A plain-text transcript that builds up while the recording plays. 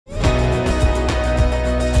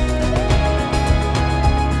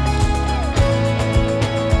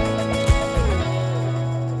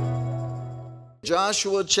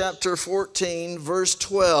Joshua chapter 14, verse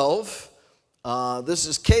 12. This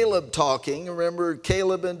is Caleb talking. Remember,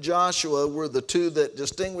 Caleb and Joshua were the two that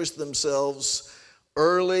distinguished themselves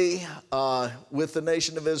early with the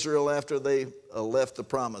nation of Israel after they left the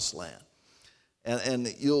promised land.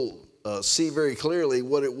 And you'll see very clearly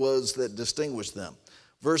what it was that distinguished them.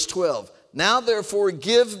 Verse 12, now therefore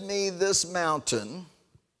give me this mountain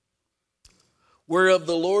whereof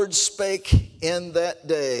the Lord spake in that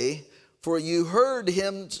day, for you heard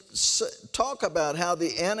him talk about how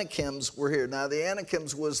the Anakims were here. Now the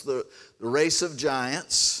Anakims was the race of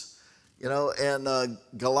giants, you know, and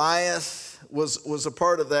Goliath was a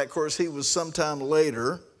part of that. Of course, he was sometime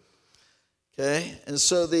later. Okay, and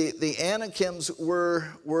so the Anakims were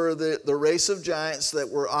the race of giants that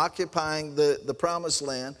were occupying the promised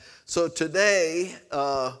land. So today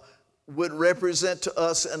would represent to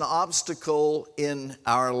us an obstacle in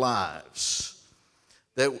our lives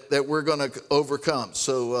that we're going to overcome.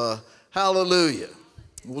 So hallelujah.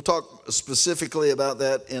 We'll talk specifically about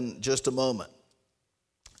that in just a moment.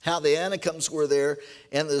 How the Anakims were there,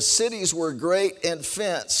 and the cities were great and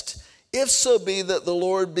fenced. If so be that the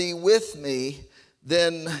Lord be with me,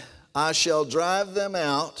 then I shall drive them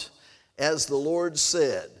out, as the Lord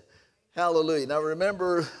said. Hallelujah. Now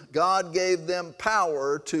remember, God gave them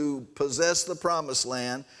power to possess the promised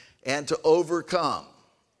land and to overcome.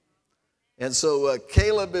 And so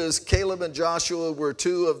Caleb and Joshua were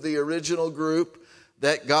two of the original group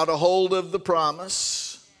that got a hold of the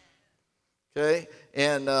promise. Okay.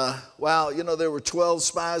 And wow, you know, there were 12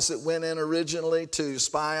 spies that went in originally to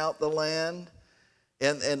spy out the land,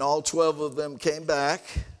 and all 12 of them came back.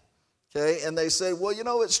 Okay, and they say, well, you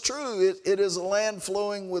know, it's true, it is a land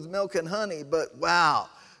flowing with milk and honey, but wow,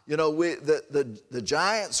 you know, the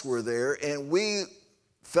giants were there, and we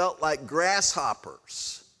felt like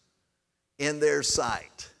grasshoppers in their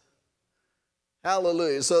sight.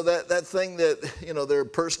 Hallelujah. So that thing that, you know, their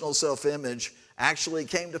personal self-image actually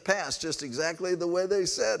came to pass just exactly the way they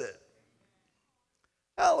said it.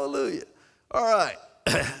 Hallelujah. All right.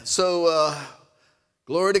 So,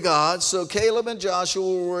 glory to God. So Caleb and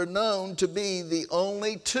Joshua were known to be the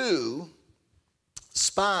only two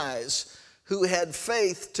spies who had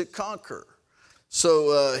faith to conquer.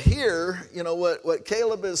 So here, you know, what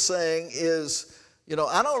Caleb is saying is, you know,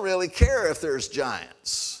 I don't really care if there's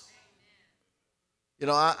giants. You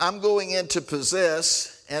know, I'm going in to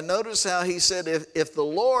possess. And notice how he said, if the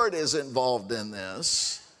Lord is involved in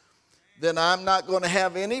this, then I'm not going to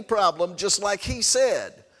have any problem, just like he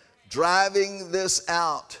said, driving this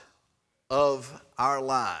out of our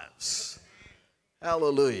lives.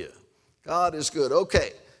 Hallelujah. God is good.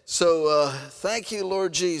 Okay, so thank you,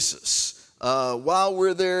 Lord Jesus. While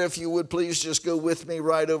we're there, if you would please just go with me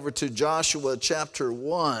right over to Joshua chapter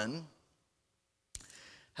 1.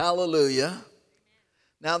 Hallelujah.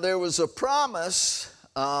 Now there was a promise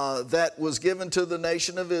that was given to the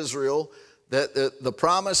nation of Israel, that the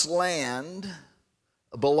promised land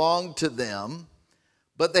belonged to them,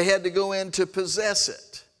 but they had to go in to possess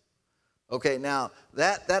it. Okay, now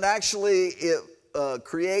that actually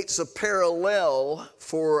creates a parallel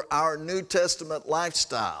for our New Testament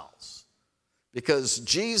lifestyles, because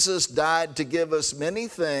Jesus died to give us many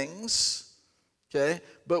things, okay,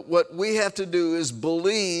 but what we have to do is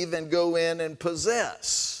believe and go in and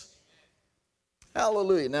possess.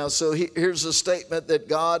 Hallelujah. Now, so here's a statement that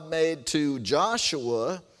God made to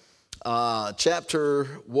Joshua, chapter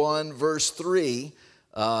 1, verse 3.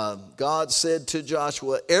 God said to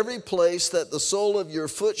Joshua, every place that the sole of your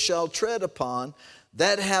foot shall tread upon,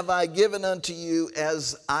 that have I given unto you,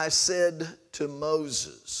 as I said to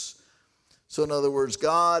Moses. So in other words,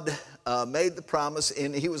 God made the promise,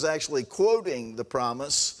 and he was actually quoting the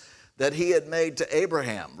promise that he had made to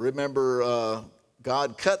Abraham. Remember,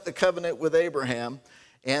 God cut the covenant with Abraham,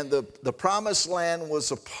 and the promised land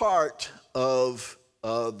was a part of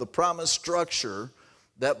the promised structure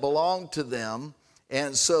that belonged to them.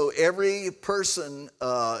 And so every person,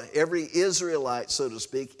 every Israelite, so to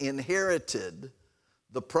speak, inherited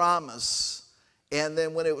the promise. And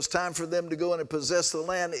then when it was time for them to go in and possess the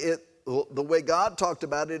land, the way God talked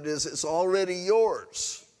about it is, it's already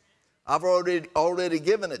yours. I've already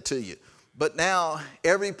given it to you. But now,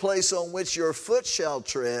 every place on which your foot shall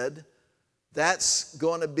tread, that's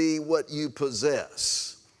going to be what you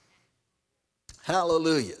possess.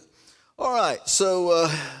 Hallelujah. All right, so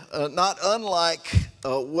not unlike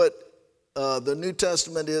what the New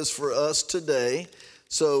Testament is for us today.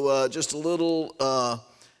 So just a little,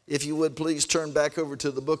 if you would please turn back over to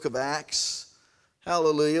the book of Acts.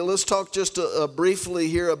 Hallelujah. Let's talk just briefly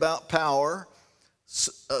here about power.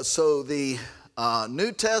 So the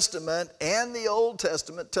New Testament and the Old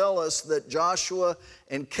Testament tell us that Joshua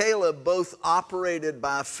and Caleb both operated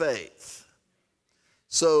by faith.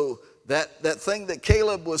 So that thing that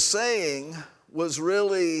Caleb was saying was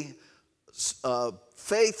really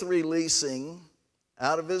faith releasing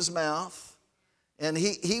out of his mouth. And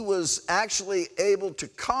he was actually able to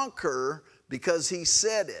conquer because he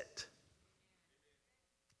said it.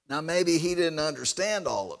 Now, maybe he didn't understand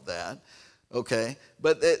all of that, okay?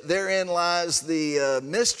 But therein lies the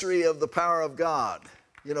mystery of the power of God.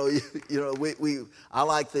 You know, I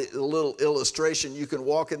like the little illustration. You can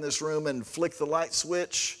walk in this room and flick the light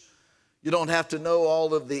switch. You don't have to know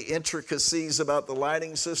all of the intricacies about the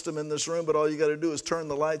lighting system in this room, but all you got to do is turn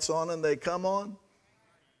the lights on and they come on.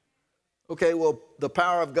 Okay, well, the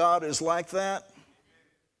power of God is like that.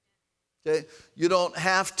 Okay, you don't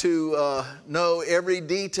have to know every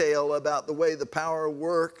detail about the way the power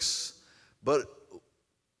works, but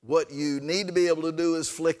what you need to be able to do is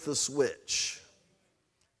flick the switch.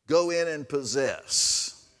 Go in and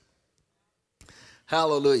possess.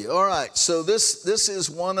 Hallelujah. All right, so this is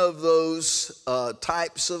one of those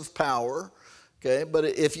types of power. Okay, but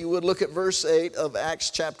if you would look at verse 8 of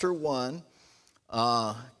Acts chapter 1,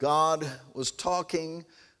 God was talking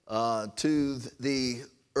to the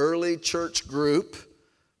early church group,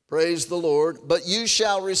 praise the Lord, but you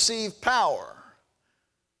shall receive power.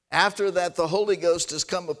 After that the Holy Ghost has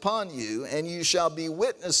come upon you, and you shall be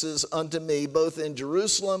witnesses unto me both in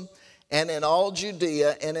Jerusalem and in all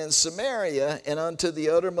Judea and in Samaria and unto the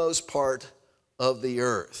uttermost part of the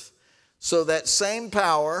earth. So that same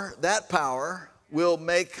power, that power will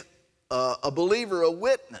make a believer a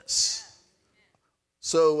witness.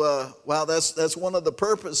 So, wow, that's one of the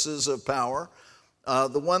purposes of power.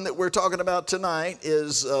 The one that we're talking about tonight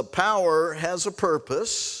is power has a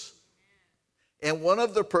purpose, and one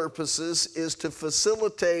of the purposes is to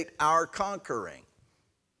facilitate our conquering.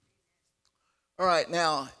 All right,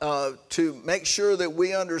 now, to make sure that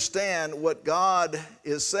we understand what God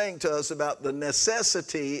is saying to us about the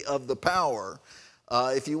necessity of the power,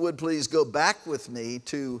 if you would please go back with me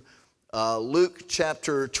to Luke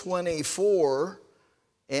chapter 24.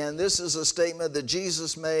 And this is a statement that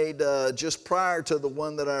Jesus made just prior to the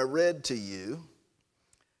one that I read to you.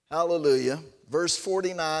 Hallelujah. Verse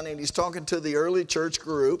 49, and he's talking to the early church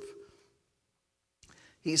group.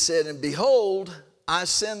 He said, and behold, I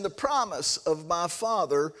send the promise of my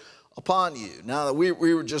Father upon you. Now, we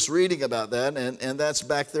were just reading about that, and that's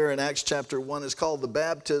back there in Acts chapter 1. It's called the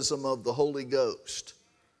baptism of the Holy Ghost.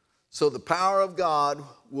 So the power of God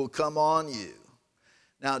will come on you.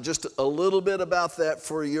 Now, just a little bit about that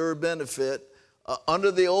for your benefit.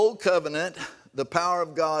 Under the Old Covenant, the power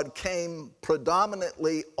of God came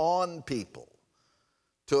predominantly on people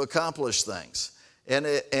to accomplish things.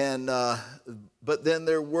 But then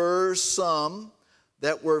there were some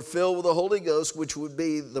that were filled with the Holy Ghost, which would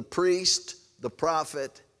be the priest, the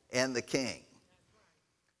prophet, and the king.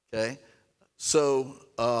 Okay? So,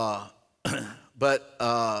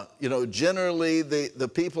 generally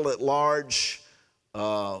the people at large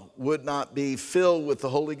would not be filled with the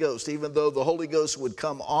Holy Ghost. Even though the Holy Ghost would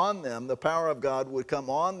come on them, the power of God would come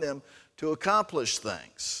on them to accomplish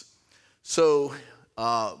things. So,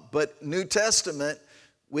 but New Testament,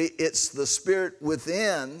 it's the Spirit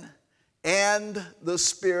within and the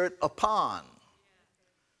Spirit upon.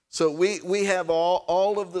 So we have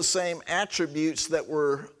all of the same attributes that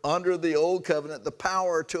were under the Old Covenant, the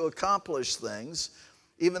power to accomplish things.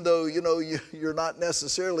 Even though, you're not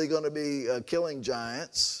necessarily going to be killing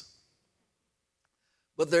giants.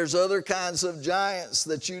 But there's other kinds of giants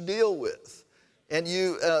that you deal with. And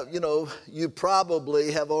you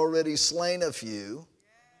probably have already slain a few.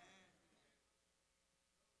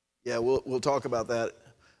 Yeah, we'll talk about that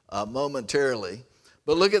momentarily.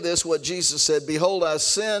 But look at this, what Jesus said, behold, I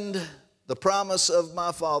send the promise of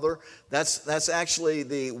my Father. That's actually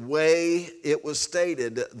the way it was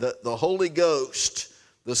stated. The Holy Ghost,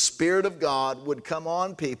 the Spirit of God would come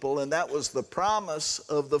on people, and that was the promise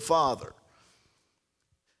of the Father.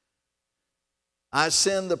 I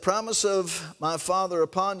send the promise of my Father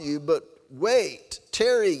upon you, but wait,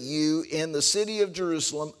 tarry you in the city of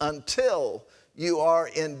Jerusalem until you are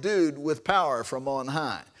endued with power from on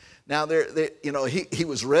high. Now, he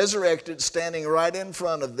was resurrected, standing right in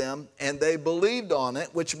front of them, and they believed on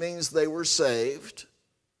it, which means they were saved.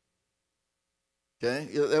 Okay,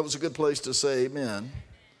 that was a good place to say amen.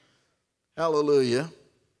 Hallelujah.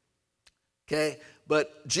 Okay,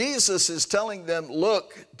 but Jesus is telling them,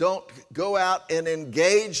 look, don't go out and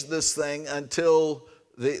engage this thing until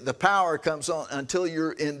the power comes on, until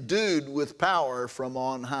you're endued with power from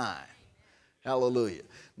on high. Hallelujah.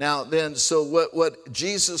 Now then, so what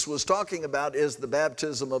Jesus was talking about is the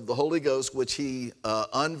baptism of the Holy Ghost, which he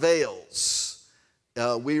unveils.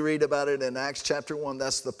 We read about it in Acts chapter 1.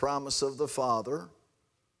 That's the promise of the Father.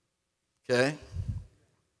 Okay.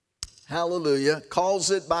 Hallelujah.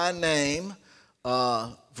 Calls it by name.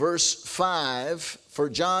 Verse 5, for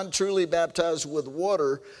John truly baptized with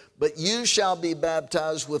water, but you shall be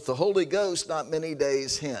baptized with the Holy Ghost not many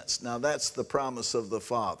days hence. Now that's the promise of the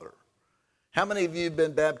Father. How many of you have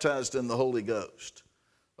been baptized in the Holy Ghost?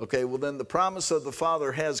 Okay, well then the promise of the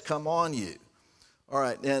Father has come on you. All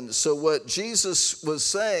right, and so what Jesus was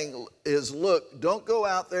saying is, look, don't go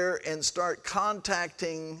out there and start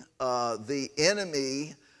contacting the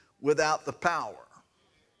enemy without the power.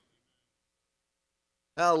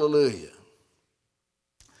 Hallelujah.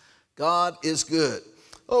 God is good.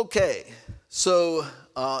 Okay, so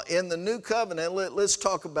in the new covenant, let's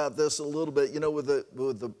talk about this a little bit. You know, with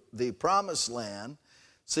the promised land,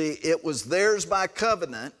 see, it was theirs by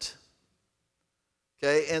covenant.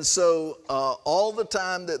 Okay, and so all the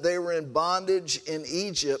time that they were in bondage in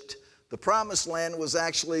Egypt, the promised land was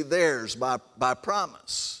actually theirs by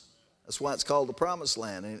promise. That's why it's called the promised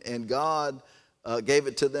land. And God gave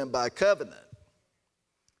it to them by covenant.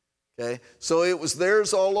 Okay, so it was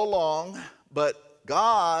theirs all along, but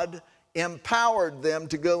God empowered them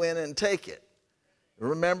to go in and take it.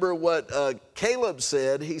 Remember what Caleb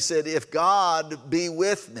said. He said, if God be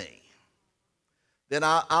with me, then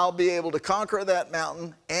I'll be able to conquer that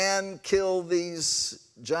mountain and kill these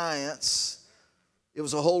giants. It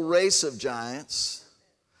was a whole race of giants.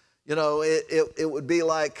 You know, it would be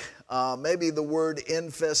like maybe the word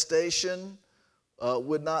infestation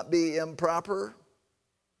would not be improper,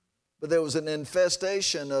 but there was an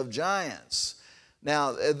infestation of giants.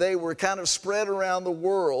 Now, they were kind of spread around the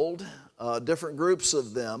world, different groups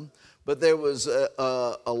of them, but there was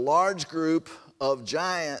a large group of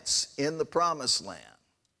giants in the promised land.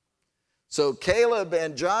 So Caleb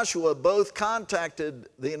and Joshua both contacted,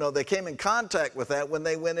 they came in contact with that when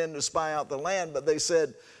they went in to spy out the land, but they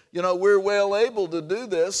said, we're well able to do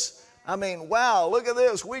this. I mean, wow, look at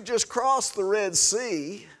this. We just crossed the Red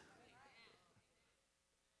Sea.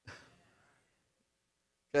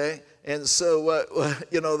 Okay, and so,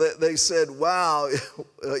 they said, wow,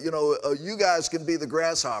 you guys can be the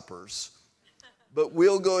grasshoppers, but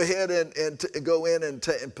we'll go ahead and go in and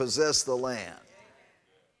possess the land.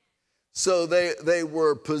 So they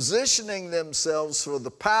were positioning themselves for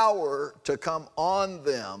the power to come on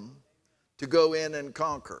them to go in and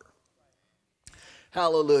conquer.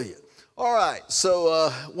 Hallelujah. All right, so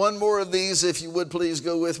one more of these, if you would please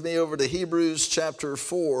go with me over to Hebrews chapter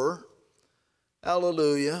 4.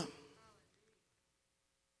 Hallelujah.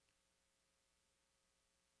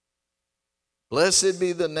 Blessed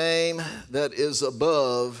be the name that is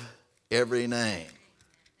above every name.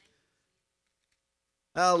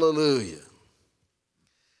 Hallelujah.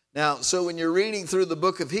 Now, so when you're reading through the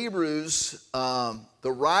book of Hebrews, the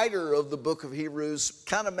writer of the book of Hebrews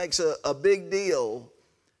kind of makes a big deal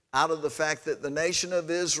out of the fact that the nation of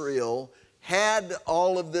Israel had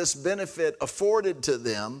all of this benefit afforded to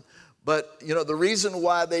them. But, the reason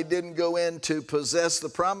why they didn't go in to possess the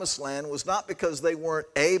promised land was not because they weren't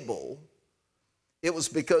able. It was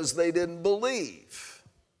because they didn't believe.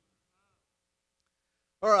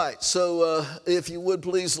 All right, so if you would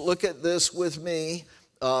please look at this with me.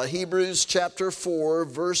 Hebrews chapter 4,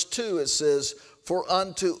 verse 2, it says, for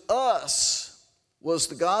unto us was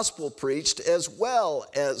the gospel preached as well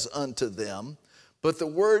as unto them, but the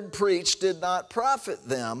word preached did not profit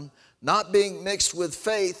them, not being mixed with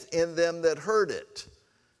faith in them that heard it.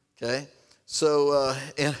 Okay, so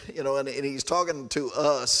and he's talking to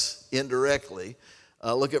us indirectly.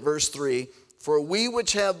 Look at verse 3. For we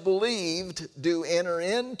which have believed do enter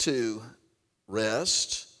into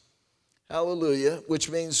rest. Hallelujah. Which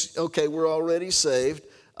means, okay, we're already saved.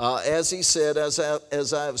 As he said, as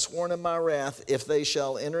I have sworn in my wrath, if they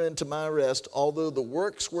shall enter into my rest, although the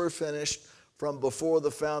works were finished from before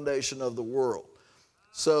the foundation of the world.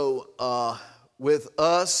 So with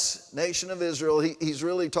us, nation of Israel, he's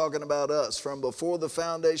really talking about us. From before the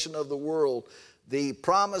foundation of the world, the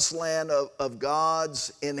promised land of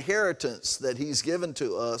God's inheritance that he's given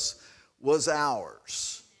to us was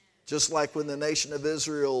ours. Just like when the nation of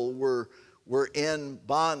Israel were in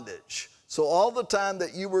bondage. So all the time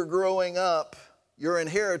that you were growing up, your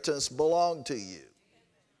inheritance belonged to you.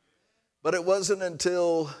 But it wasn't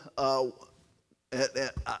until,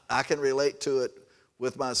 I can relate to it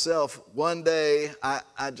with myself. One day,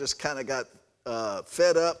 I just kind of got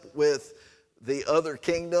fed up with the other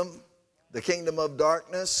kingdom, the kingdom of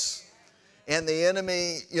darkness. And the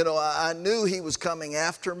enemy, I knew he was coming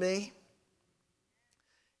after me.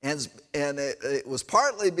 And it was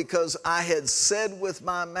partly because I had said with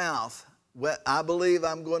my mouth, well, I believe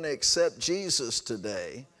I'm going to accept Jesus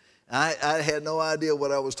today. I had no idea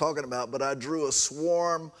what I was talking about, but I drew a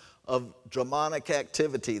swarm of demonic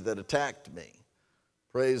activity that attacked me.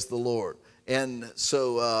 Praise the Lord. And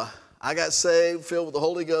so I got saved, filled with the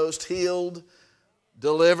Holy Ghost, healed,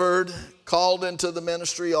 delivered, called into the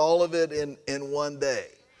ministry, all of it in one day.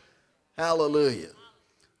 Hallelujah.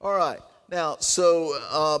 All right. Now,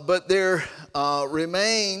 so, but there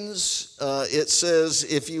remains, it says,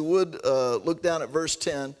 if you would look down at verse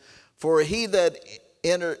 10, for he that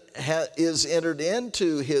is entered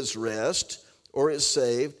into his rest, or is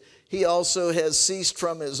saved, he also has ceased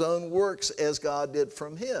from his own works as God did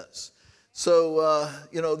from his. So,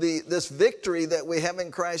 this victory that we have in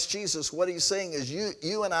Christ Jesus, what he's saying is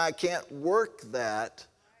you and I can't work that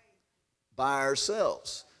by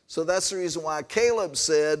ourselves. So that's the reason why Caleb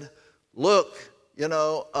said, look,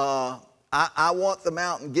 I want the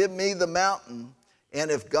mountain. Give me the mountain. And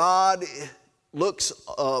if God looks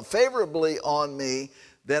favorably on me,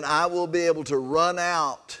 then I will be able to run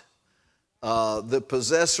out the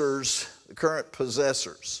possessors, the current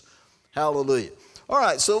possessors. Hallelujah. All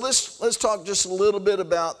right, so let's talk just a little bit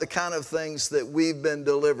about the kind of things that we've been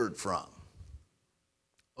delivered from.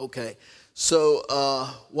 Okay,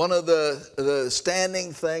 so one of the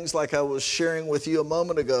standing things, like I was sharing with you a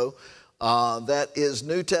moment ago, that is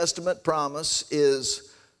New Testament promise,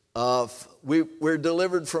 is we're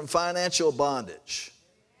delivered from financial bondage.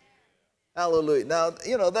 Hallelujah. Now,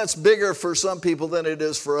 that's bigger for some people than it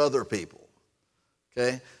is for other people.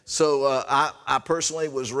 Okay, so I personally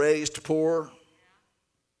was raised poor.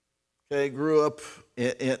 Okay, grew up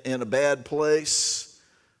in a bad place.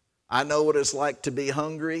 I know what it's like to be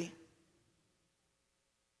hungry.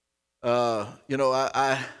 I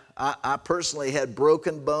personally had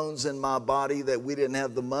broken bones in my body that we didn't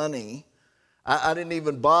have the money. I didn't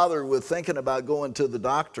even bother with thinking about going to the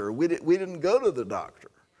doctor. We didn't go to the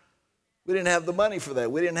doctor. We didn't have the money for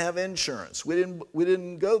that. We didn't have insurance. We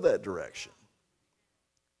didn't go that direction.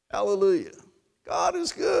 Hallelujah. God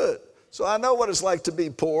is good. So I know what it's like to be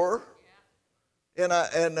poor.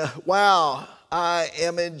 And wow, I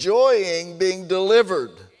am enjoying being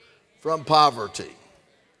delivered from poverty.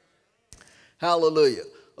 Hallelujah.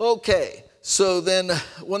 Okay, so then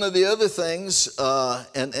one of the other things,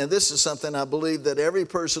 and this is something I believe that every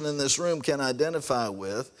person in this room can identify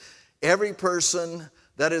with, every person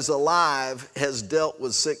that is alive has dealt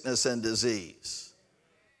with sickness and disease.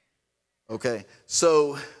 Okay,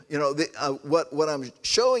 so, what I'm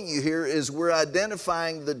showing you here is we're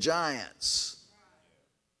identifying the giants.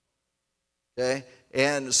 Okay,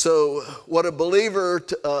 and so what a believer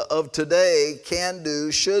of today can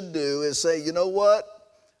do, should do, is say, you know what?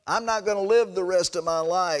 I'm not going to live the rest of my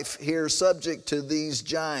life here subject to these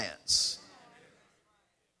giants.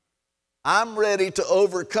 I'm ready to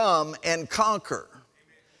overcome and conquer.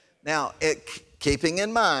 Now, keeping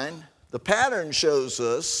in mind, the pattern shows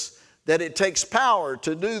us that it takes power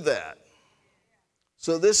to do that.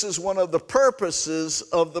 So this is one of the purposes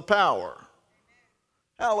of the power.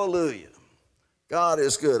 Hallelujah. God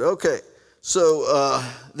is good. Okay, so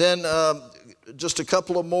then just a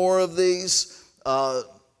couple of more of these.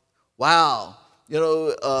 Wow,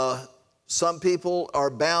 some people are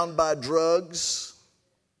bound by drugs.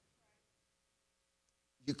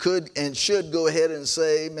 You could and should go ahead and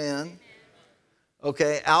say amen.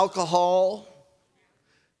 Okay, alcohol.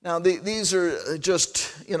 Now these are just,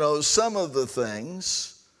 some of the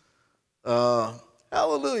things.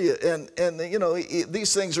 Hallelujah. And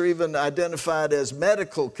these things are even identified as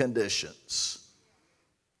medical conditions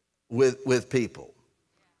with people.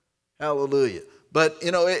 Hallelujah. But,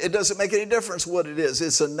 it doesn't make any difference what it is.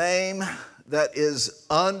 It's a name that is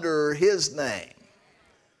under his name.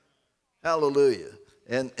 Hallelujah.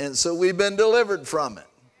 And so we've been delivered from it.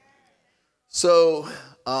 So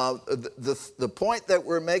the point that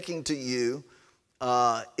we're making to you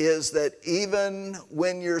is that even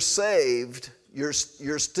when you're saved, you're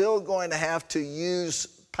still going to have to use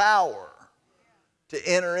power to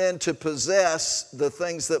enter in to possess the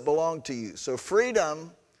things that belong to you. So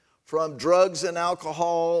freedom from drugs and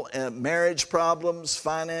alcohol and marriage problems,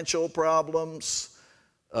 financial problems,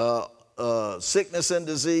 sickness and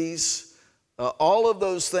disease, all of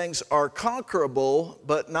those things are conquerable,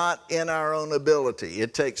 but not in our own ability.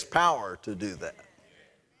 It takes power to do that.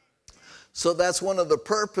 So that's one of the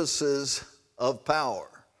purposes of power.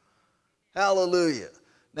 Hallelujah.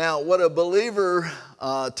 Now, what a believer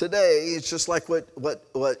today, it's just like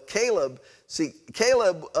what Caleb,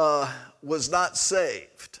 Caleb was not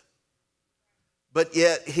saved, but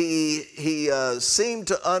yet he seemed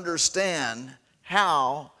to understand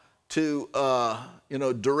how to,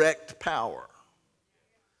 direct power.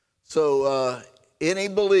 So any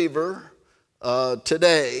believer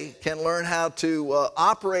today can learn how to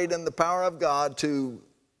operate in the power of God to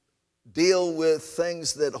deal with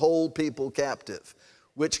things that hold people captive,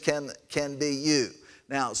 which can be you.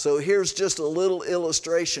 Now, so here's just a little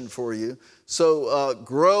illustration for you. So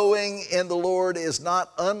growing in the Lord is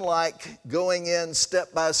not unlike going in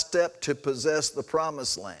step by step to possess the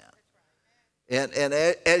promised land. And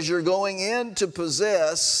as you're going in to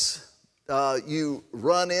possess, you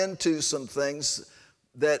run into some things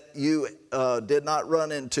that you did not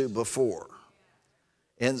run into before.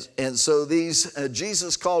 And so these,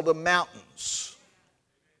 Jesus called them mountains.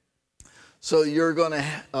 So you're going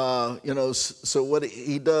to, so what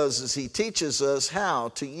he does is he teaches us how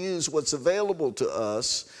to use what's available to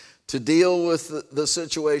us to deal with the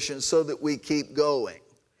situation so that we keep going.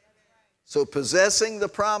 So possessing the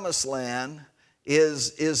promised land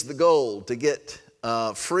is the goal, to get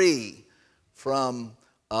free from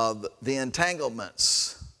the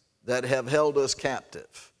entanglements that have held us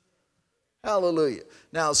captive. Hallelujah.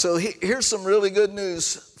 Now, so here's some really good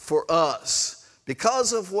news for us.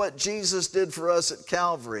 Because of what Jesus did for us at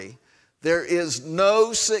Calvary, there is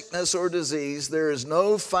no sickness or disease, there is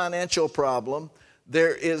no financial problem,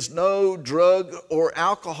 there is no drug or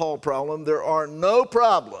alcohol problem, there are no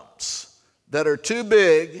problems that are too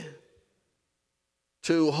big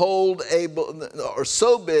to hold or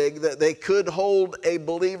so big that they could hold a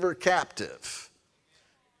believer captive.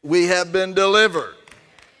 We have been delivered.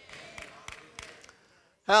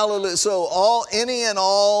 Hallelujah. So any and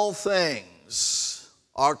all things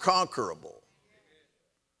are conquerable.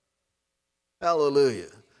 Hallelujah.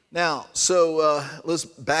 Now, so let's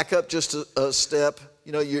back up just a step.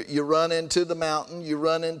 You run into the mountain, you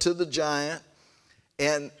run into the giant,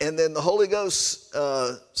 and then the Holy Ghost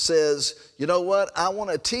says, you know what? I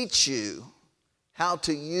want to teach you how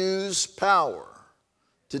to use power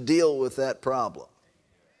to deal with that problem.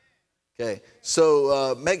 Okay,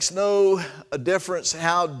 so makes no difference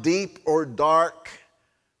how deep or dark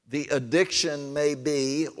the addiction may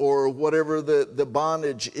be, or whatever the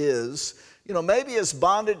bondage is. Maybe it's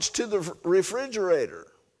bondage to the refrigerator.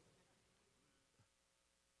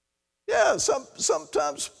 Yeah,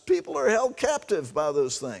 sometimes people are held captive by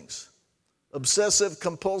those things. Obsessive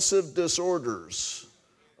compulsive disorders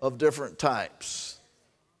of different types.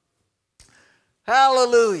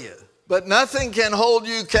 Hallelujah. But nothing can hold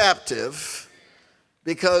you captive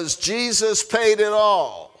because Jesus paid it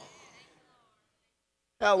all.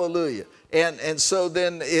 Hallelujah. And so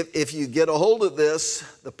then if you get a hold of this,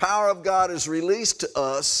 the power of God is released to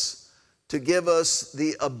us to give us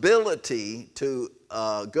the ability to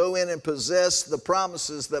go in and possess the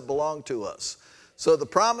promises that belong to us. So the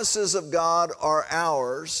promises of God are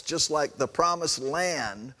ours, just like the promised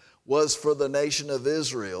land was for the nation of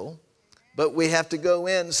Israel. But we have to go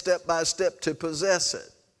in step by step to possess it.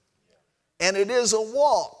 And it is a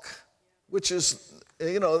walk, which is,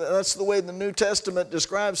 that's the way the New Testament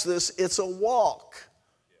describes this. It's a walk.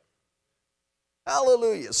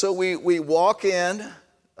 Hallelujah. So we walk in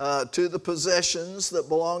to the possessions that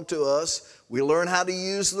belong to us. We learn how to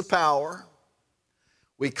use the power.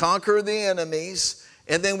 We conquer the enemies.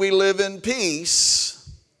 And then we live in peace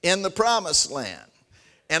in the promised land.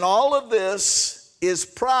 And all of this is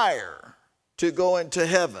prior to going to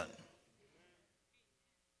heaven.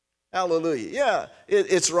 Hallelujah. Yeah,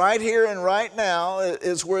 it's right here and right now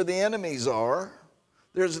is where the enemies are.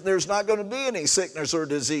 There's not going to be any sickness or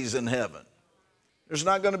disease in heaven. There's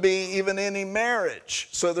not going to be even any marriage.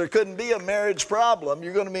 So there couldn't be a marriage problem.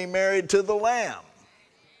 You're going to be married to the Lamb.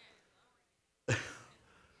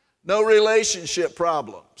 No relationship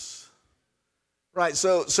problems. Right,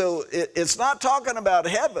 so it's not talking about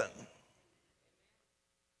heaven.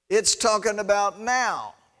 It's talking about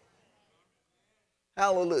now.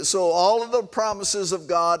 Hallelujah. So all of the promises of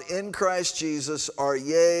God in Christ Jesus are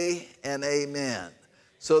yea and amen.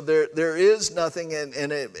 So there is nothing,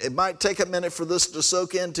 and it might take a minute for this to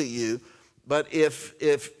soak into you, but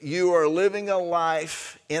if you are living a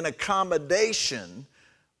life in accommodation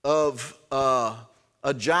of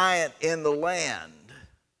a giant in the land,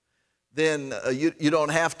 then you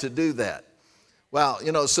don't have to do that. Well,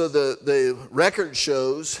 so the record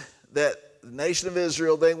shows that the nation of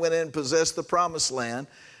Israel, they went in and possessed the promised land.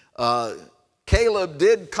 Caleb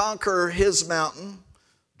did conquer his mountain,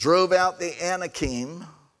 drove out the Anakim.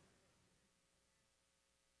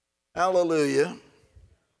 Hallelujah.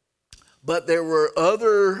 But there were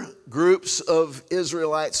other groups of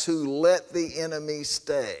Israelites who let the enemy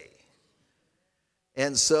stay.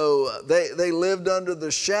 And so they lived under the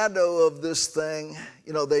shadow of this thing.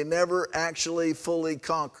 You know, they never actually fully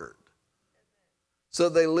conquered. So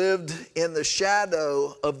they lived in the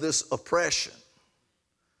shadow of this oppression.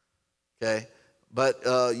 Okay? But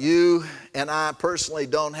you and I personally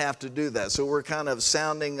don't have to do that. So we're kind of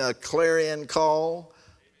sounding a clarion call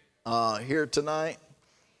here tonight.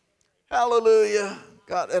 Hallelujah.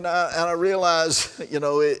 God, and I realize, you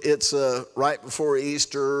know, it's right before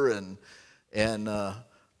Easter and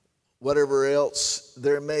whatever else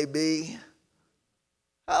there may be.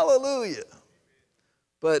 Hallelujah.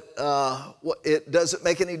 But it doesn't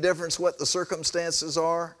make any difference what the circumstances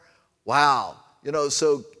are. Wow. You know,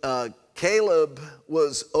 so Caleb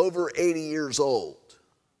was over 80 years old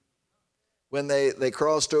when they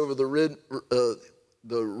crossed over the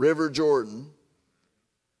River Jordan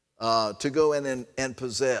to go in and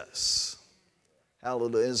possess.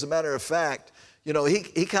 Hallelujah. As a matter of fact, you know,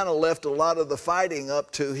 he kind of left a lot of the fighting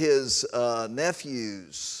up to his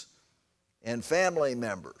nephews and family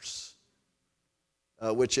members.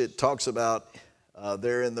 Which it talks about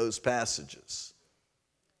there in those passages.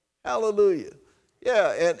 Hallelujah.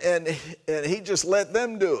 Yeah, and he just let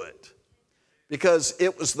them do it. Because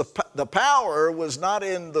it was the power was not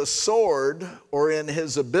in the sword or in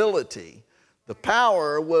his ability. The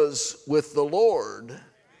power was with the Lord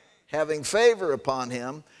having favor upon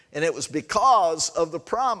him, and it was because of the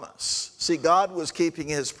promise. See, God was keeping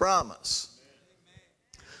his promise.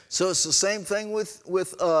 So it's the same thing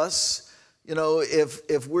with us. You know, if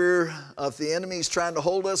the enemy's trying to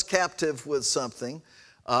hold us captive with something,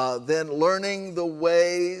 then learning the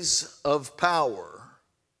ways of power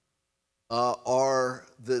are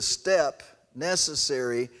the step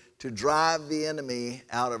necessary to drive the enemy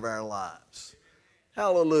out of our lives.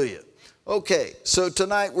 Hallelujah. Okay, so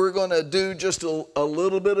tonight we're going to do just a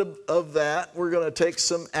little bit of that. We're going to take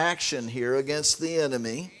some action here against the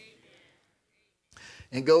enemy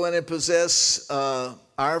and go in and possess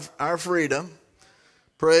our freedom.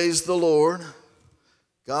 Praise the Lord.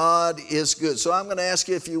 God is good. So I'm going to ask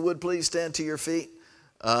you if you would please stand to your feet.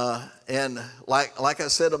 And like I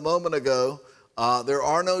said a moment ago, there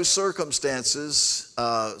are no circumstances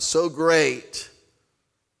so great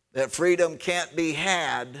that freedom can't be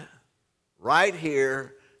had right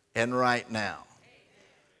here and right now.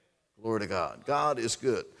 Glory to God. God is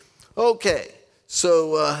good. Okay,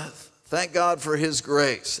 so thank God for his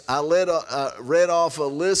grace. I read off a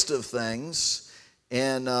list of things,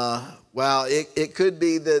 and wow, it could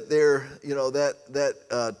be that there, you know,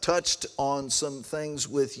 that touched on some things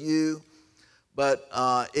with you, but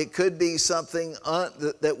it could be something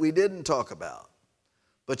that we didn't talk about.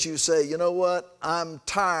 But you say, you know what? I'm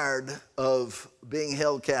tired of being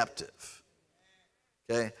held captive.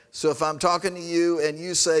 Okay? So if I'm talking to you and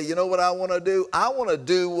you say, you know what I want to do? I want to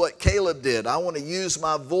do what Caleb did. I want to use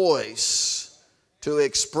my voice to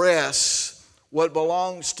express what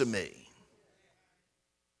belongs to me.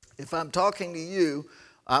 If I'm talking to you,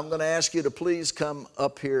 I'm going to ask you to please come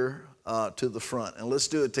up here to the front, and let's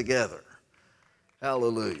do it together.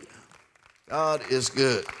 Hallelujah. God is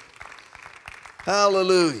good.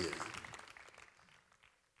 Hallelujah.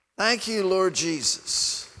 Thank you, Lord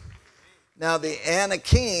Jesus. Now, the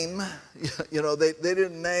Anakim, you know, they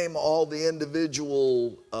didn't name all the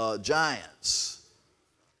individual giants.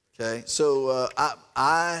 Okay, so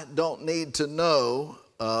I don't need to know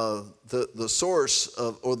the source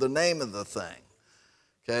of or the name of the thing.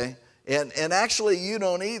 Okay, and actually you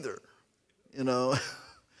don't either. You know,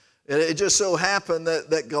 it just so happened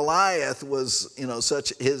that Goliath was, you know,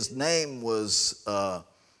 his name was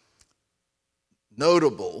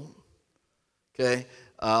notable. Okay.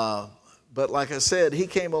 But like I said, he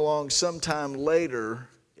came along sometime later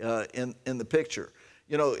in the picture.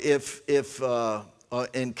 You know, if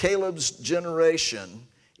in Caleb's generation,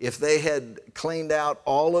 if they had cleaned out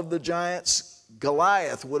all of the giants,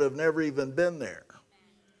 Goliath would have never even been there.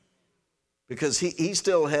 Because he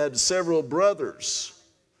still had several brothers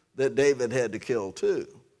that David had to kill too.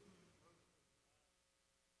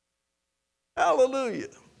 Hallelujah.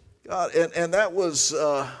 God, and that was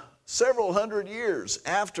several hundred years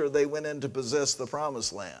after they went in to possess the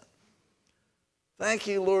promised land. Thank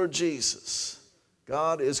you, Lord Jesus.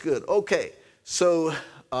 God is good. Okay, so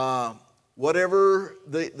whatever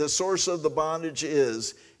the source of the bondage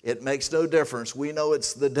is, it makes no difference. We know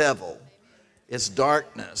it's the devil. It's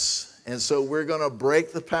darkness. And so we're going to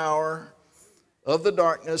break the power of the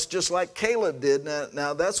darkness just like Caleb did.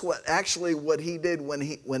 Now that's what he did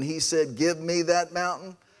when he said, give me that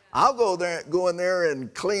mountain. I'll go in there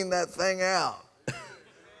and clean that thing out.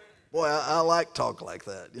 Boy, I like talk like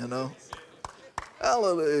that, you know.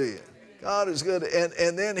 Hallelujah. God is good.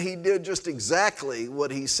 And then he did just exactly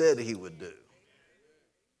what he said he would do.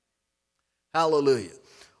 Hallelujah.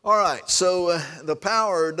 All right, so the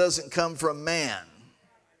power doesn't come from man.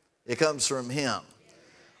 It comes from him.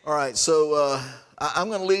 All right, so I'm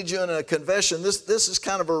going to lead you in a confession. This is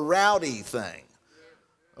kind of a rowdy thing.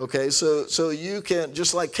 Okay, so you can,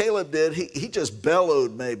 just like Caleb did, he just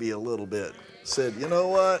bellowed maybe a little bit. Said, you know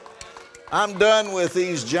what? I'm done with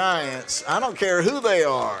these giants. I don't care who they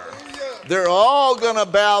are. They're all going to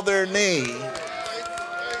bow their knee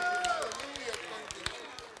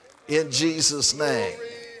in Jesus' name.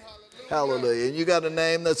 Hallelujah. And you got a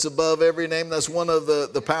name that's above every name. That's one of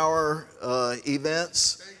the power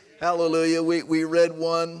events. Hallelujah. We read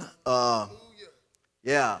one.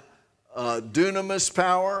 Dunamis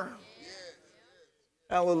power.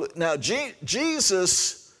 Hallelujah. Now,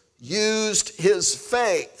 Jesus used his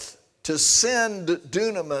faith to send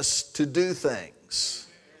dunamis to do things.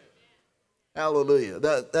 Hallelujah.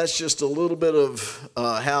 That's just a little bit of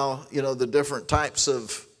how, the different types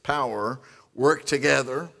of power work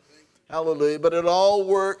together. Hallelujah. But it all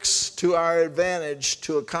works to our advantage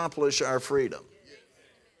to accomplish our freedom.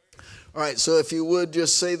 All right, so if you would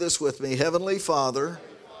just say this with me. Heavenly Father,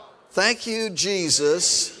 thank you,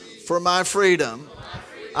 Jesus, for my freedom.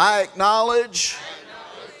 I acknowledge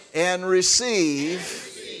and receive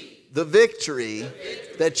the victory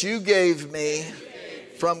that you gave me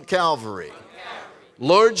from Calvary.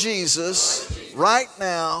 Lord Jesus, right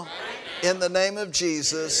now, in the name of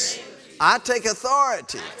Jesus, I take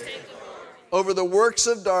authority over the works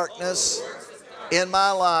of darkness in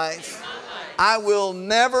my life. I will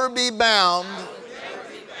never be bound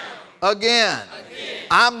again.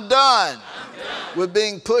 I'm done with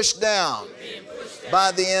being pushed down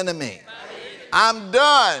by the enemy. I'm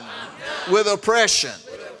done with oppression.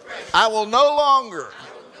 I will no longer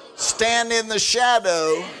stand in the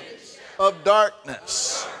shadow of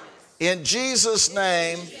darkness. In Jesus'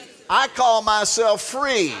 name, I call myself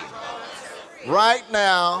free right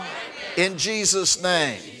now in Jesus'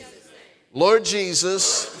 name. Lord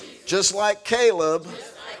Jesus, just like Caleb,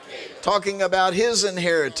 talking about his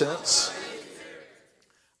inheritance,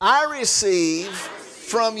 I receive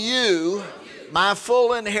from you my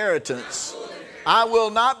full inheritance. I will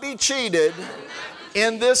not be cheated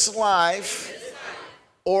in this life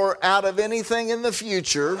or out of anything in the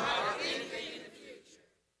future.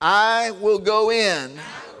 I will go in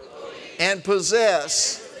and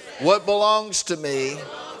possess what belongs to me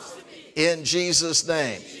in Jesus'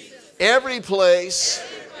 name. Every place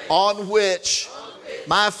on which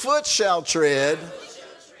my foot shall tread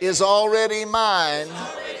is already mine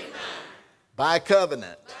by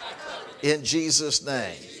covenant in Jesus'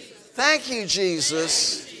 name. Thank you,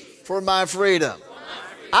 Jesus, for my freedom.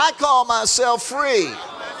 I call myself free.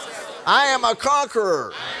 I am a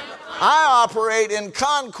conqueror. I operate in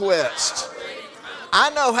conquest. I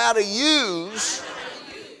know how to use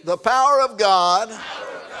the power of God.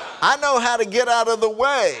 I know how to get out of the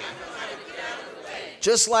way.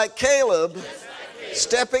 Just like Caleb,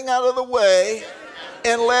 stepping out of the way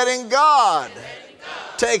and letting God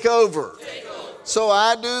take over. So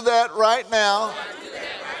I do that right now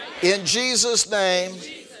in Jesus' name.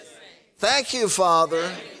 Thank you,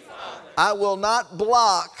 Father. I will not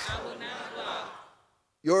block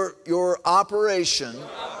your operation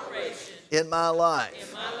in my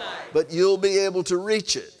life, but you'll be able to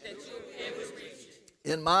reach it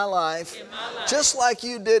in my life, just like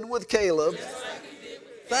you did with Caleb.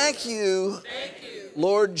 Thank you,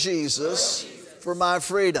 Lord Jesus, for my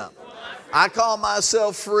freedom. I call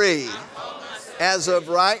myself free. As of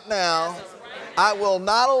right now, I will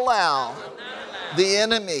not allow the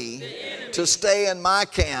enemy to stay in my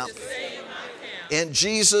camp. In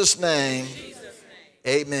Jesus' name,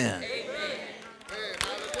 amen.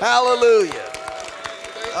 Hallelujah.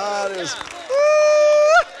 God is...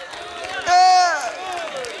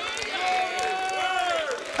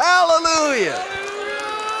 Hallelujah.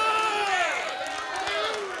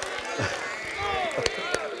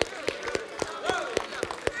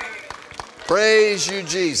 Praise you,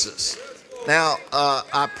 Jesus. Now,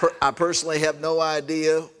 I personally have no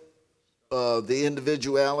idea the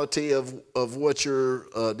individuality of what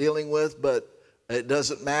you're dealing with, but it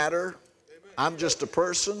doesn't matter. I'm just a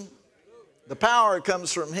person. The power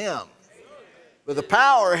comes from Him. But the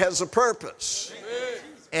power has a purpose.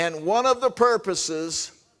 And one of the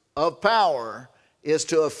purposes of power is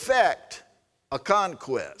to effect a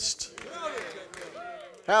conquest.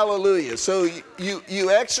 Hallelujah. So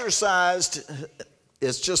you exercised,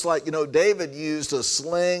 it's just like, David used a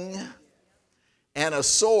sling and a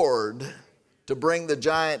sword to bring the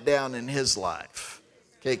giant down in his life.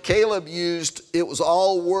 Okay, Caleb it was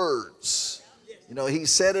all words. You know, he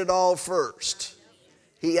said it all first.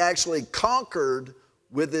 He actually conquered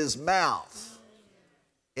with his mouth.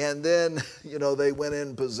 And then, you know, they went in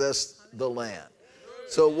and possessed the land.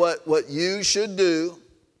 So what you should do,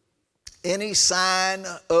 any sign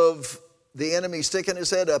of the enemy sticking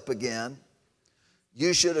his head up again,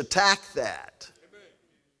 you should attack that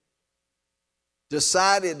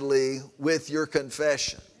decidedly with your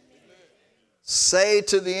confession. Say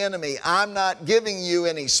to the enemy, I'm not giving you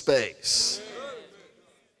any space.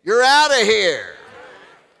 You're out of here.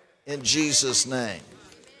 In Jesus' name.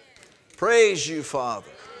 Praise you, Father.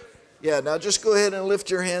 Yeah, now just go ahead and lift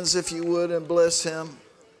your hands if you would and bless him.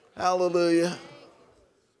 Hallelujah.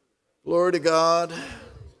 Glory to God.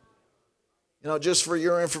 You know, just for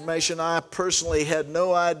your information, I personally had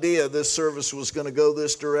no idea this service was going to go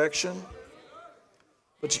this direction.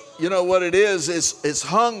 But you know what it is? It's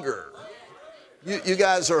hunger. You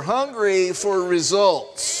guys are hungry for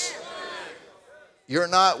results. You're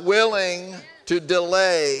not willing to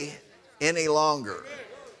delay any longer.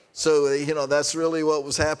 So, you know, that's really what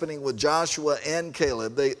was happening with Joshua and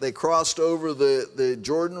Caleb. They crossed over the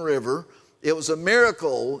Jordan River. It was a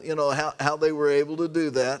miracle, you know, how they were able to do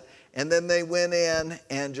that. And then they went in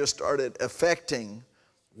and just started effecting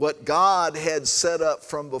what God had set up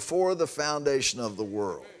from before the foundation of the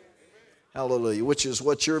world. Hallelujah. Which is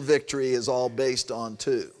what your victory is all based on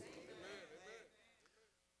too.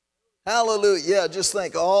 Hallelujah. Yeah, just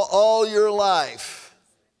think all your life,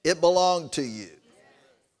 it belonged to you.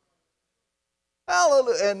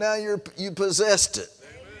 Hallelujah. And now you possessed it.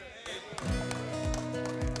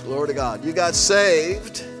 Glory to God. You got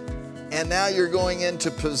saved, and now you're going in to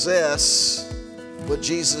possess what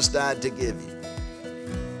Jesus died to give you.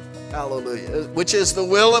 Hallelujah. Which is the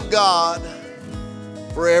will of God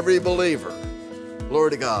for every believer.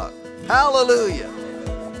 Glory to God. Hallelujah.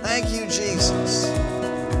 Thank you, Jesus.